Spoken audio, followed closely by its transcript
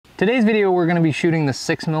Today's video, we're gonna be shooting the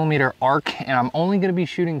 6mm ARC, and I'm only gonna be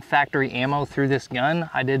shooting factory ammo through this gun.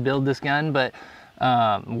 I did build this gun, but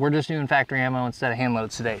we're just doing factory ammo instead of hand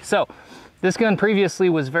loads today. So this gun previously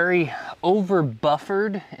was very over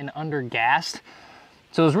buffered and under gassed.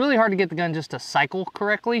 So it was really hard to get the gun just to cycle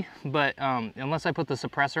correctly, but unless I put the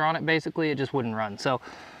suppressor on it, basically, it just wouldn't run. So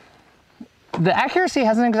the accuracy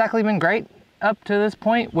hasn't exactly been great up to this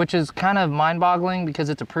point, which is kind of mind-boggling because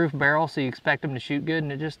it's a proof barrel, so you expect them to shoot good,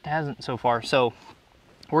 and it just hasn't so far. So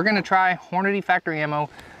we're gonna try Hornady factory ammo,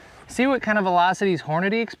 see what kind of velocities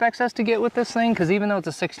Hornady expects us to get with this thing, because even though it's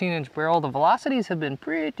a 16-inch barrel, the velocities have been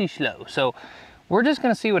pretty slow. So we're just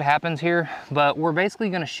gonna see what happens here, but we're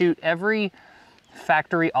basically gonna shoot every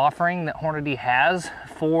factory offering that Hornady has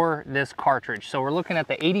for this cartridge. So we're looking at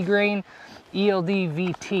the 80 grain ELD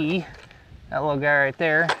VT, that little guy right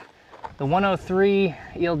there, the 103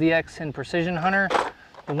 ELDX in Precision Hunter,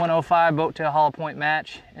 the 105 boat tail hollow point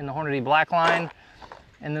match in the Hornady black line,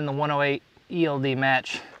 and then the 108 ELD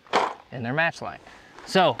match in their match line.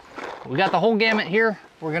 So we got the whole gamut here.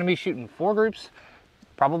 We're gonna be shooting 4 groups,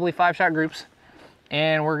 probably 5-shot groups,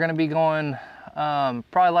 and we're gonna be going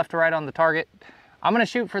probably left to right on the target. I'm gonna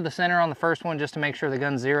shoot for the center on the first one just to make sure the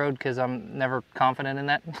gun's zeroed, because I'm never confident in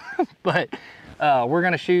that. But we're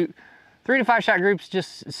gonna shoot 3 to 5 shot groups,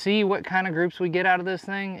 just see what kind of groups we get out of this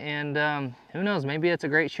thing, and who knows, maybe it's a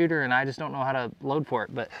great shooter and I just don't know how to load for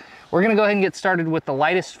it. But we're gonna go ahead and get started with the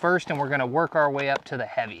lightest first, and we're gonna work our way up to the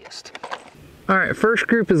heaviest. All right, first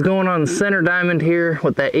group is going on the center diamond here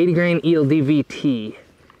with that 80 grain ELD VT.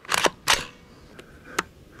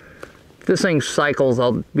 If this thing cycles,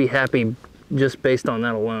 I'll be happy just based on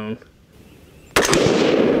that alone.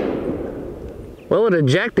 Well, it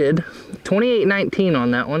ejected 2819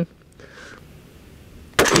 on that one.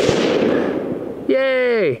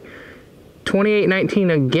 Yay! 2819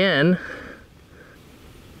 again.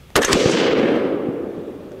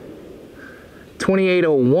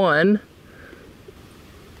 2801.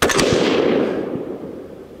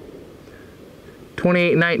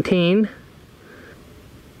 2819.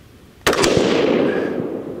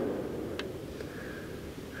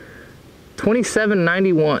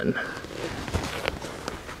 2791.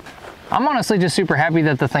 I'm honestly just super happy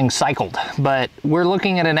that the thing cycled, but we're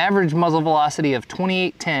looking at an average muzzle velocity of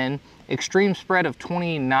 2810, extreme spread of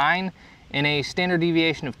 29, and a standard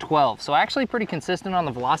deviation of 12. So actually pretty consistent on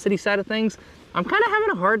the velocity side of things. I'm kind of having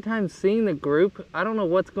a hard time seeing the group. I don't know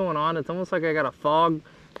what's going on. It's almost like I got a fog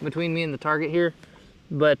between me and the target here,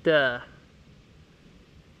 but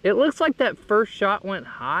it looks like that first shot went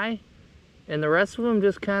high and the rest of them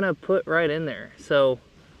just kind of put right in there. So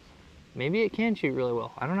maybe it can shoot really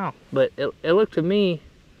well. I don't know, but it looked to me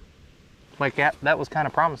like that was kind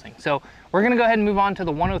of promising. So we're gonna go ahead and move on to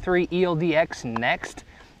the 103 ELDX next,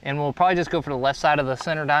 and we'll probably just go for the left side of the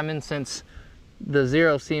center diamond since the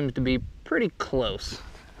zero seems to be pretty close.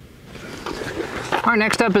 All right,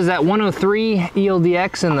 next up is that 103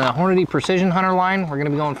 ELDX in the Hornady Precision Hunter line. We're gonna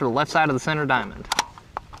be going for the left side of the center diamond.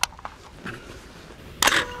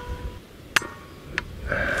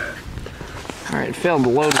 All right, failed to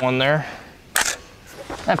load one there.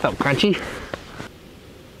 That felt crunchy.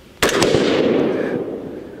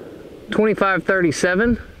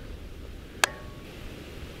 2537.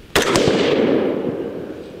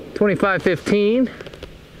 2515.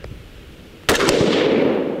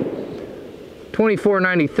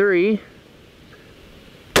 2493.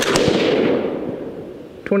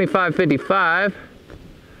 2555.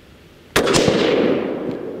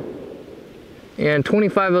 And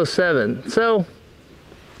 2507. So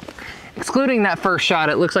excluding that first shot,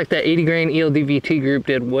 it looks like that 80 grain ELD VT group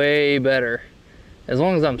did way better, as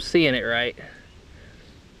long as I'm seeing it right.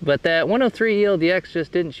 But that 103 ELDX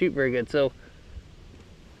just didn't shoot very good, so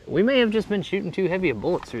we may have just been shooting too heavy of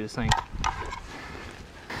bullets through this thing.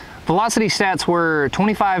 Velocity stats were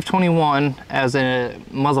 2521 as a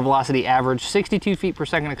muzzle velocity average, 62 feet per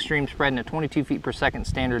second extreme spread, and a 22 feet per second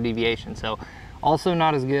standard deviation. So also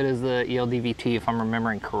not as good as the ELD VT if I'm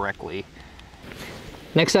remembering correctly.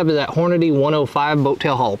 Next up is that Hornady 105 boat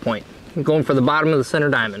tail hollow point. I'm going for the bottom of the center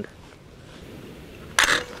diamond.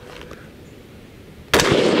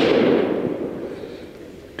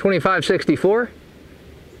 $25.64.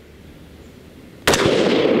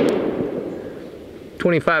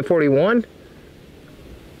 $25.41.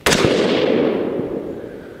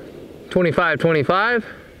 $25.25.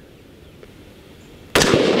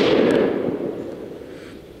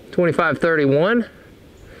 $25.31.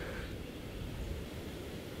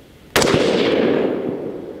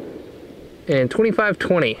 And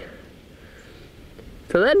 $25.20.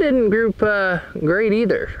 So that didn't group great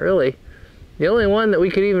either, really. The only one that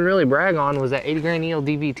we could even really brag on was that 80 grain EL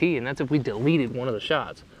DVT, and that's if we deleted one of the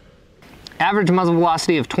shots. Average muzzle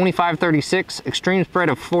velocity of 25.36, extreme spread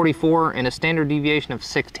of 44, and a standard deviation of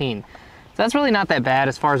 16. So that's really not that bad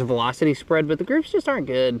as far as a velocity spread, but the grips just aren't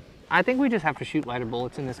good. I think we just have to shoot lighter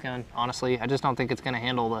bullets in this gun, honestly. I just don't think it's gonna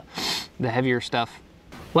handle the heavier stuff.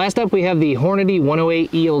 Last up, we have the Hornady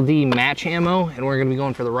 108 ELD match ammo, and we're gonna be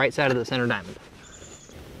going for the right side of the center diamond.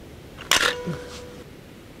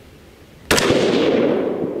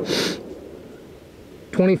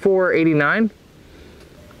 $24.89,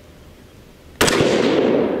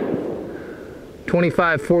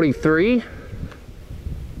 $25.43,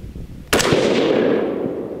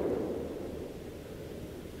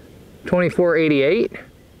 $24.88,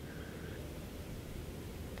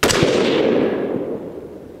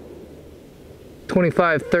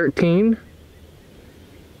 $25.13,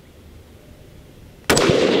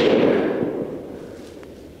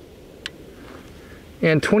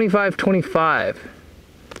 and $25.25.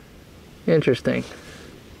 Interesting.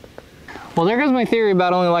 Well, there goes my theory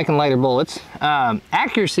about only liking lighter bullets.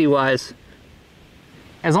 Accuracy wise,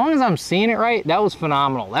 as long as I'm seeing it right, that was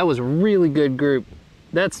phenomenal. That was a really good group.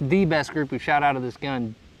 That's the best group we've shot out of this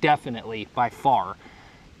gun, definitely, by far.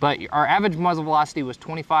 But our average muzzle velocity was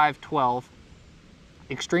 25.12,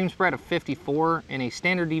 extreme spread of 54, and a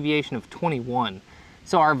standard deviation of 21.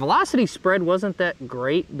 So our velocity spread wasn't that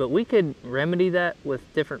great, but we could remedy that with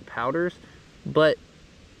different powders. But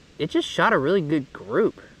it just shot a really good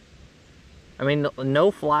group. I mean,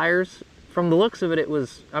 no flyers. From the looks of it, it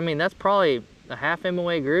was, I mean, that's probably a half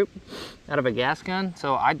MOA group out of a gas gun.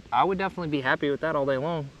 So I would definitely be happy with that all day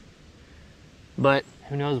long. But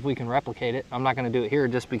who knows if we can replicate it. I'm not gonna do it here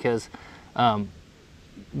just because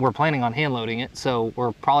we're planning on hand loading it. So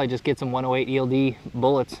we'll probably just get some 108 ELD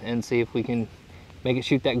bullets and see if we can make it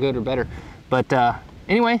shoot that good or better. But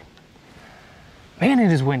anyway, man,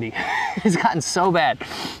 it is windy. It's gotten so bad.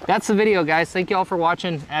 That's the video, guys. Thank you all for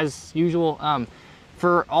watching as usual.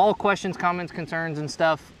 For all questions, comments, concerns, and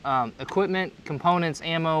stuff, equipment, components,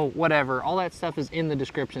 ammo, whatever, all that stuff is in the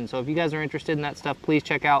description. So if you guys are interested in that stuff, please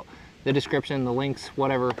check out the description, the links,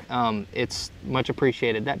 whatever. It's much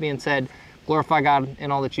appreciated. That being said, glorify God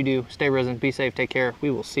in all that you do. Stay risen, be safe, take care.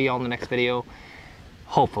 We will see you all in the next video,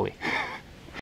 hopefully.